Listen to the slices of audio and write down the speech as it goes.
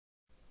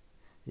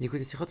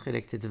Écoutez, Sichot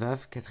Relek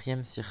Vav,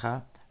 quatrième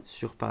Sicha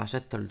sur Parashat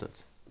Toldot.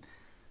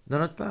 Dans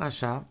notre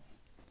Parasha,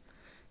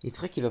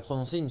 Yitzhak va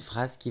prononcer une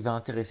phrase qui va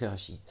intéresser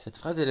Rashi. Cette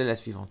phrase, elle est la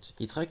suivante.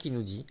 Yitzhak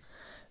nous dit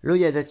Lo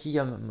yadati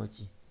yom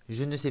moti.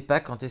 Je ne sais pas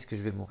quand est-ce que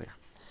je vais mourir.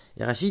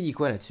 Et Rashi dit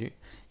quoi là-dessus?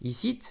 Il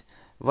cite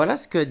voilà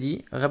ce qu'a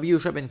dit Rabbi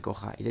Yoshua ben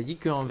Kocha. Il a dit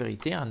qu'en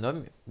vérité, un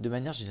homme, de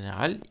manière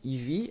générale, il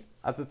vit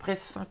à peu près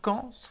 5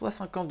 ans, soit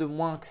 5 ans de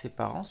moins que ses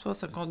parents, soit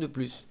 5 ans de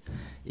plus.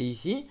 Et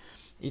ici,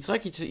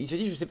 Yitzhak, il se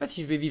dit, je ne sais pas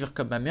si je vais vivre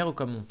comme ma mère ou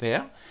comme mon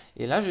père.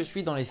 Et là, je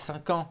suis dans les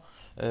 5 ans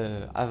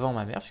avant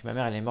ma mère, parce que ma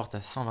mère, elle est morte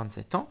à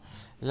 127 ans.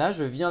 Là,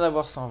 je viens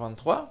d'avoir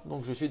 123,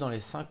 donc je suis dans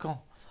les 5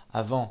 ans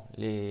avant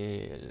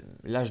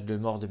l'âge de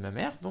mort de ma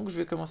mère. Donc je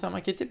vais commencer à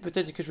m'inquiéter,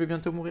 peut-être que je vais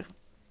bientôt mourir.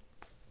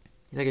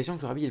 Et la question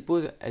que le Rabbi il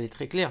pose, elle est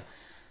très claire.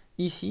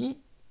 Ici,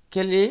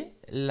 quelle est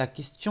la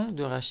question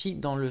de Rashi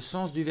dans le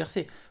sens du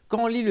verset?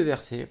 Quand on lit le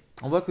verset,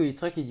 on voit que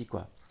Yitzhak il dit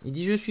quoi? Il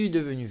dit je suis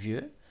devenu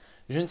vieux,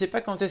 je ne sais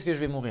pas quand est-ce que je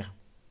vais mourir.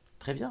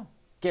 Très bien.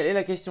 Quelle est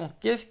la question?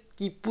 Qu'est-ce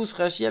qui pousse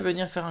Rashi à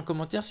venir faire un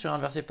commentaire sur un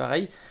verset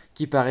pareil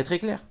qui paraît très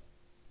clair?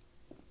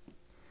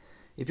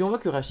 Et puis on voit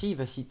que Rashi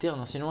va citer un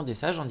enseignement des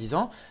sages en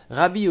disant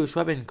Rabbi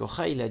Yoshua ben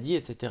Kocha il a dit,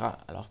 etc.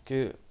 Alors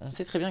que on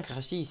sait très bien que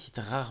Rashi il cite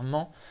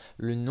rarement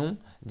le nom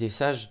des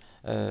sages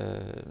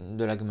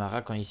de la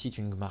Gemara. Quand il cite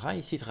une Gemara,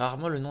 il cite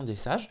rarement le nom des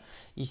sages.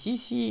 Ici,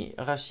 si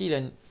Rashi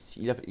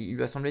il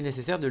lui a semblé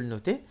nécessaire de le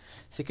noter,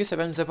 c'est que ça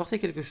va nous apporter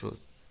quelque chose.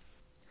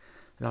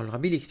 Alors le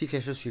Rabbi il explique la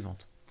chose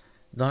suivante.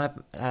 À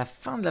la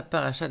fin de la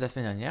paracha de la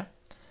semaine dernière,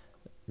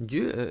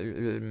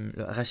 Dieu,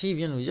 Rashi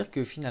vient nous dire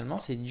que finalement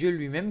c'est Dieu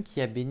lui-même qui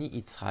a béni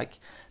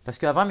Yitzhak, parce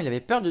qu'Abraham il avait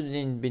peur de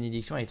donner une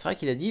bénédiction à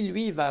Yitzhak, il a dit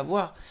lui il va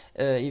avoir,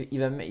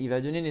 il va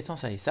donner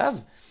naissance à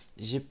Esav,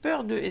 j'ai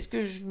peur de, est-ce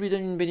que je lui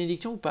donne une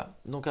bénédiction ou pas?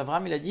 Donc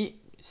Abraham il a dit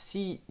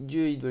si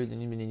Dieu il doit lui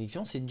donner une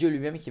bénédiction, c'est Dieu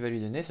lui-même qui va lui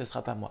donner, ce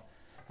sera pas moi.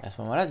 Et à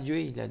ce moment-là Dieu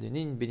il a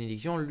donné une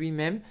bénédiction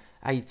lui-même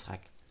à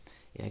Yitzhak.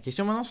 Et la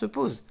question maintenant se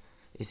pose.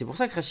 Et c'est pour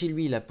ça que Rashi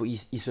lui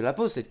il se la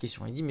pose cette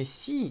question. Il dit mais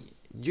si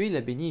Dieu il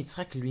a béni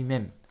Yitzhak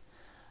lui-même.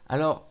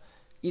 Alors,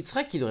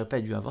 Yitzhak, il n'aurait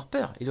pas dû avoir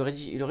peur. Il aurait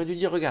dû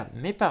dire, regarde,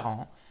 mes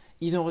parents,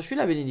 ils ont reçu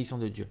la bénédiction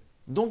de Dieu.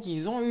 Donc,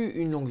 ils ont eu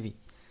une longue vie.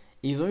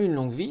 Ils ont eu une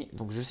longue vie,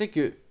 donc je sais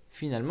que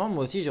finalement,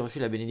 moi aussi, j'ai reçu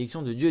la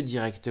bénédiction de Dieu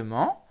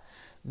directement.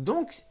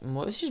 Donc,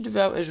 moi aussi, je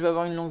vais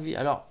avoir une longue vie.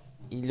 Alors,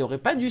 il n'aurait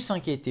pas dû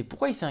s'inquiéter.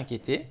 Pourquoi il s'est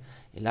inquiété?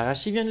 Et là,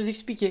 Rachid vient nous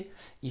expliquer.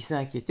 Il s'est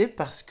inquiété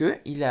parce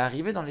qu'il est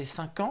arrivé dans les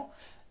 5 ans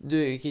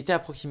qui étaient à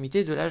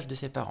proximité de l'âge de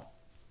ses parents.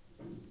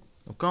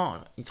 Donc quand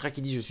Yitzhak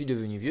dit je suis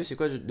devenu vieux, c'est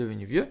quoi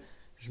devenu vieux?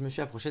 Je me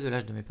suis approché de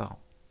l'âge de mes parents.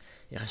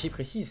 Et Rachid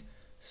précise,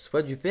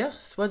 soit du père,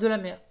 soit de la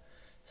mère.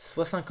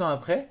 Soit 5 ans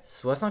après,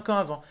 soit 5 ans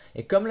avant.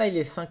 Et comme là il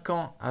est 5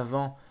 ans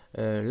avant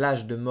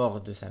l'âge de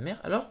mort de sa mère,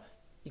 alors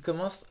il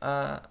commence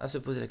à se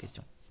poser la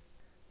question.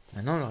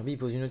 Maintenant le rabbi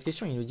pose une autre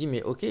question, il nous dit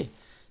mais ok,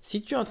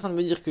 si tu es en train de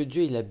me dire que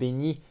Dieu il a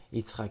béni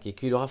Yitzhak et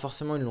qu'il aura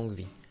forcément une longue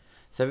vie,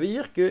 ça veut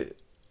dire que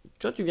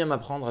toi tu viens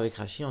m'apprendre avec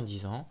Rachid en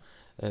disant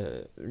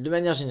de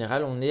manière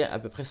générale, on est à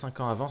peu près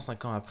 5 ans avant,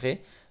 5 ans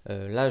après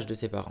l'âge de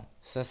ses parents.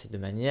 Ça, c'est de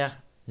manière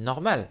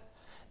normale.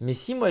 Mais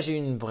si moi j'ai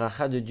une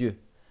bracha de Dieu,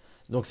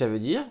 donc ça veut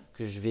dire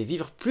que je vais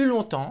vivre plus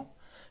longtemps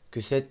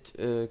que cette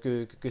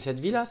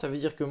vie-là. Ça veut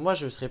dire que moi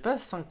je ne serai pas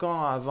 5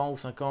 ans avant ou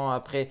 5 ans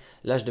après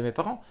l'âge de mes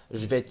parents.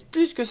 Je vais être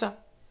plus que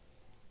ça.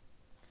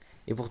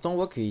 Et pourtant, on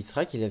voit que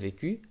Yitzhak, il a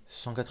vécu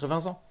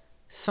 180 ans.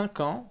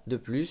 5 ans de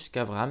plus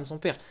qu'Abraham, son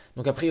père.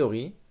 Donc a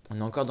priori, on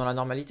est encore dans la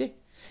normalité.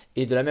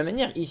 Et de la même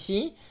manière,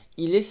 ici,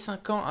 il est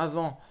 5 ans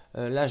avant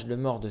l'âge de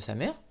mort de sa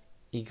mère.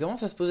 Il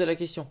commence à se poser la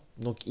question.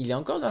 Donc il est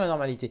encore dans la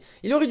normalité.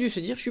 Il aurait dû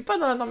se dire, je suis pas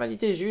dans la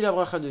normalité, j'ai eu la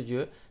bracha de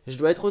Dieu, je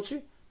dois être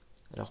au-dessus.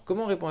 Alors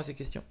comment on répond à ces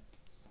questions?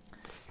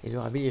 Et le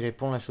rabbi il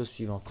répond la chose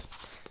suivante.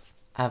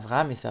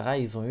 Avram et Sarah,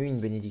 ils ont eu une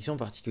bénédiction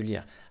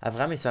particulière.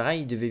 Avram et Sarah,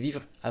 ils devaient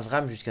vivre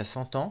Avram jusqu'à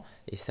 100 ans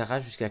et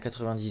Sarah jusqu'à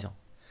 90 ans.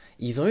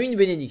 Ils ont eu une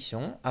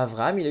bénédiction.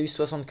 Avram, il a eu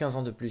 75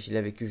 ans de plus, il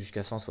a vécu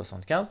jusqu'à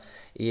 175.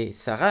 Et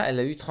Sarah, elle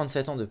a eu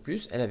 37 ans de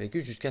plus, elle a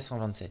vécu jusqu'à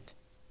 127.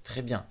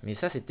 Très bien. Mais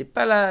ça, c'était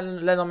pas la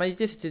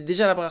normalité, c'était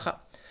déjà la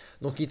bracha.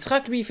 Donc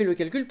Yitzhak, lui, il fait le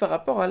calcul par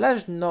rapport à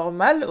l'âge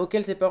normal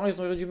auquel ses parents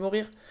ils ont dû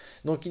mourir.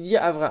 Donc il dit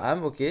à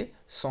Abraham, ok,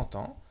 100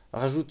 ans,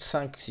 rajoute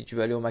 5 si tu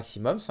veux aller au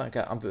maximum, 5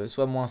 un peu,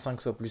 soit moins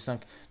 5, soit plus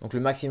 5. Donc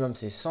le maximum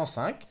c'est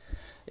 105.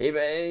 Et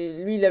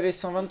ben lui il avait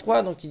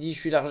 123, donc il dit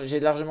j'ai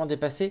largement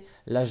dépassé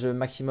l'âge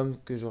maximum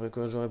que j'aurais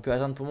pu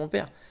atteindre pour mon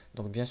père.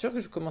 Donc bien sûr que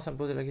je commence à me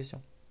poser la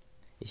question.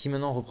 Et si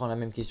maintenant on reprend la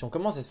même question,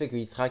 comment ça se fait que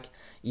Yitzhak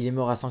il est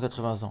mort à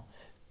 180 ans?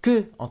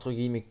 Entre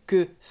guillemets,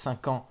 que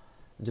 5 ans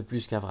de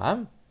plus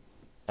qu'Abraham,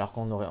 alors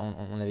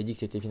on avait dit que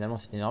c'était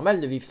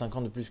normal de vivre 5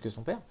 ans de plus que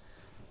son père.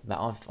 Bah,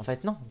 en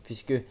fait, non,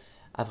 puisque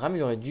Abraham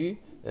il aurait dû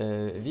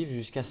vivre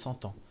jusqu'à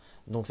 100 ans.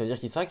 Donc ça veut dire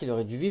qu'Yitzhak il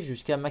aurait dû vivre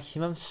jusqu'à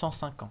maximum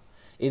 105 ans.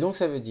 Et donc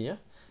ça veut dire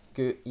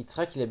que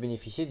Yitzhak il a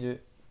bénéficié de,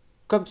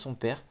 comme son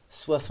père,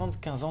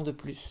 75 ans de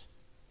plus.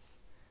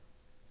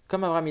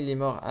 Comme Abraham il est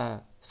mort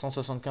à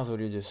 175 au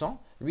lieu de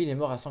 100, lui il est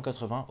mort à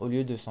 180 au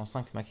lieu de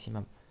 105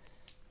 maximum.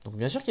 Donc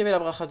bien sûr qu'il y avait la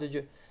bracha de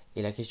Dieu.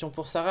 Et la question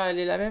pour Sarah, elle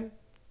est la même.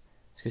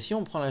 Parce que si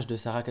on prend l'âge de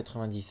Sarah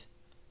 90,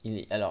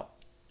 alors,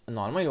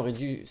 normalement, il aurait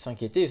dû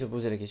s'inquiéter et se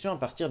poser la question à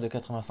partir de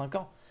 85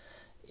 ans.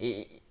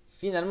 Et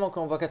finalement,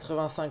 quand on voit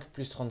 85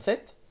 plus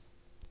 37,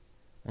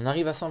 on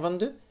arrive à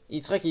 122.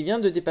 Yitzhak, il vient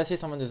de dépasser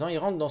 122 ans, il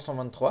rentre dans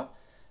 123.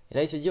 Et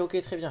là, il se dit,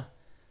 ok, très bien.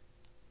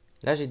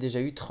 Là, j'ai déjà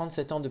eu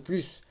 37 ans de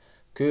plus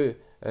que,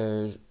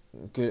 euh,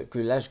 que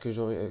l'âge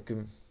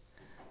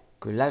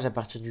que l'âge à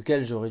partir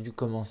duquel j'aurais dû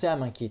commencer à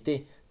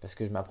m'inquiéter parce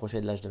que je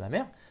m'approchais de l'âge de ma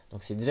mère.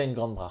 Donc c'est déjà une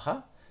grande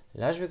bracha.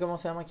 Là, je vais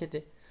commencer à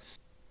m'inquiéter.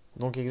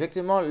 Donc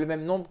exactement le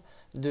même nombre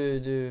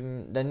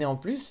d'années en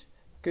plus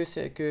que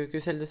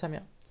celle de sa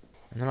mère.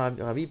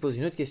 Maintenant, Rabbi pose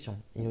une autre question.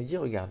 Il nous dit,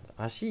 regarde,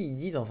 Rashi, il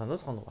dit dans un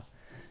autre endroit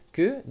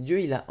que Dieu,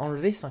 il a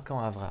enlevé 5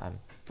 ans à Abraham.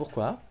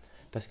 Pourquoi?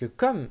 Parce que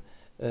comme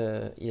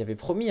il avait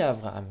promis à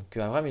Abraham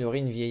qu'Abraham il aurait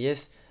une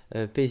vieillesse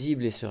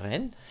paisible et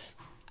sereine,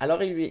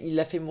 alors il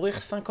l'a fait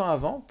mourir 5 ans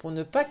avant pour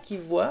ne pas qu'il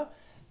voie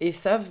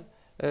Esav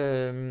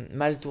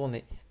mal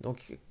tourner.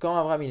 Donc quand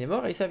Abraham il est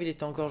mort, Esav il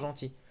était encore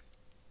gentil.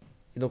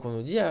 Et donc on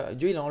nous dit,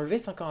 Dieu il a enlevé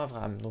 5 ans à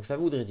Abraham. Donc ça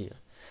voudrait dire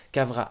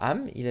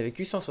qu'Abraham il a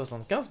vécu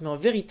 175, mais en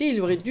vérité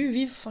il aurait dû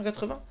vivre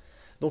 180.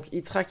 Donc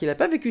Yitzhak il n'a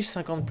pas vécu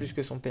 50 plus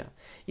que son père.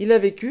 Il a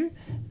vécu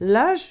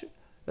l'âge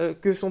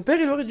que son père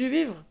il aurait dû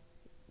vivre.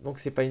 Donc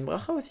c'est pas une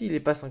bracha aussi, il n'est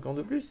pas 5 ans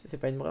de plus, c'est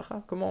pas une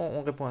bracha. Comment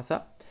on répond à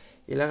ça?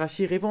 Et la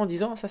Rashi répond en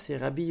disant, ça c'est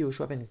Rabbi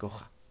Yoshua ben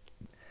Korra.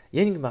 Il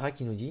y a une Gemara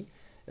qui nous dit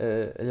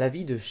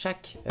l'avis de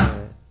chaque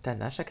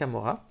Tana, chaque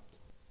Amora,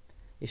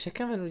 et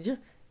chacun va nous dire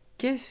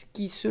qu'est-ce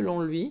qui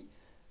selon lui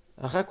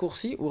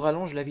raccourcit ou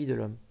rallonge la vie de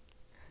l'homme.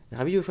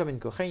 Rabbi Yoshua ben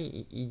Korra,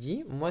 il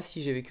dit, moi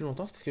si j'ai vécu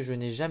longtemps, c'est parce que je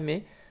n'ai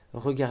jamais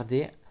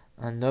regardé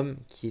un homme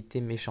qui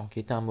était méchant, qui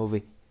était un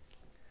mauvais.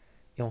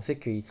 Et on sait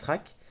que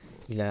Yitzhak,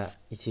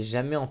 il s'est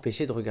jamais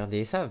empêché de regarder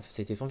Esav.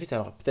 C'était son fils.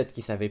 Alors peut-être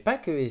qu'il savait pas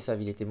que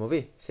Esav il était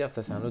mauvais. Certes,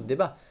 ça c'est un autre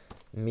débat.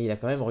 Mais il a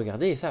quand même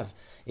regardé Esav.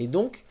 Et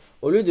donc,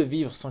 au lieu de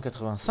vivre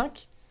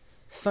 185,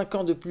 5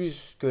 ans de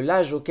plus que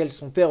l'âge auquel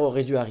son père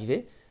aurait dû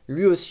arriver,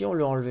 lui aussi on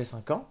lui a enlevé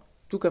 5 ans,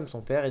 tout comme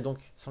son père, et donc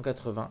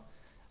 180,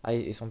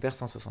 et son père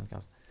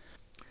 175.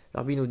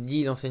 Rabbi nous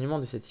dit l'enseignement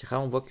de cette sira,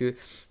 on voit que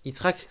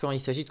Yitzhak, quand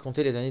il s'agit de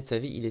compter les années de sa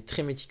vie, il est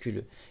très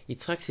méticuleux.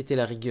 Yitzhak, c'était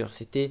la rigueur,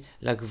 c'était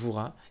la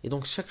gvura, et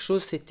donc chaque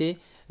chose c'était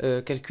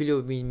calculé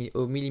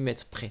au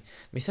millimètre près.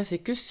 Mais ça, c'est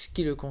que ce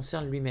qui le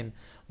concerne lui-même.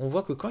 On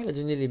voit que quand il a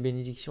donné les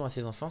bénédictions à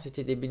ses enfants,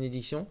 c'était des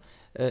bénédictions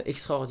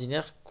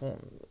extraordinaires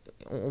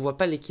on voit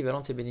pas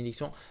l'équivalent de ces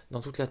bénédictions dans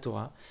toute la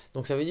Torah.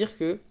 Donc ça veut dire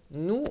que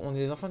nous, on est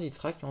les enfants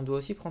d'Yitzhak et on doit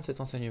aussi prendre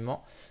cet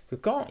enseignement que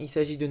quand il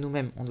s'agit de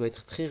nous-mêmes, on doit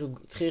être très,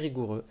 très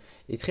rigoureux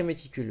et très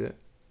méticuleux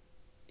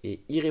et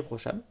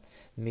irréprochable.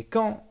 Mais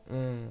quand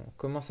on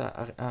commence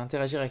à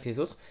interagir avec les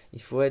autres,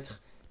 il faut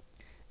être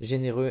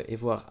généreux et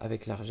voir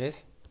avec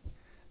largesse.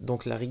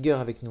 Donc la rigueur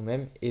avec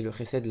nous-mêmes et le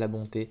chesed de la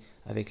bonté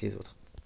avec les autres.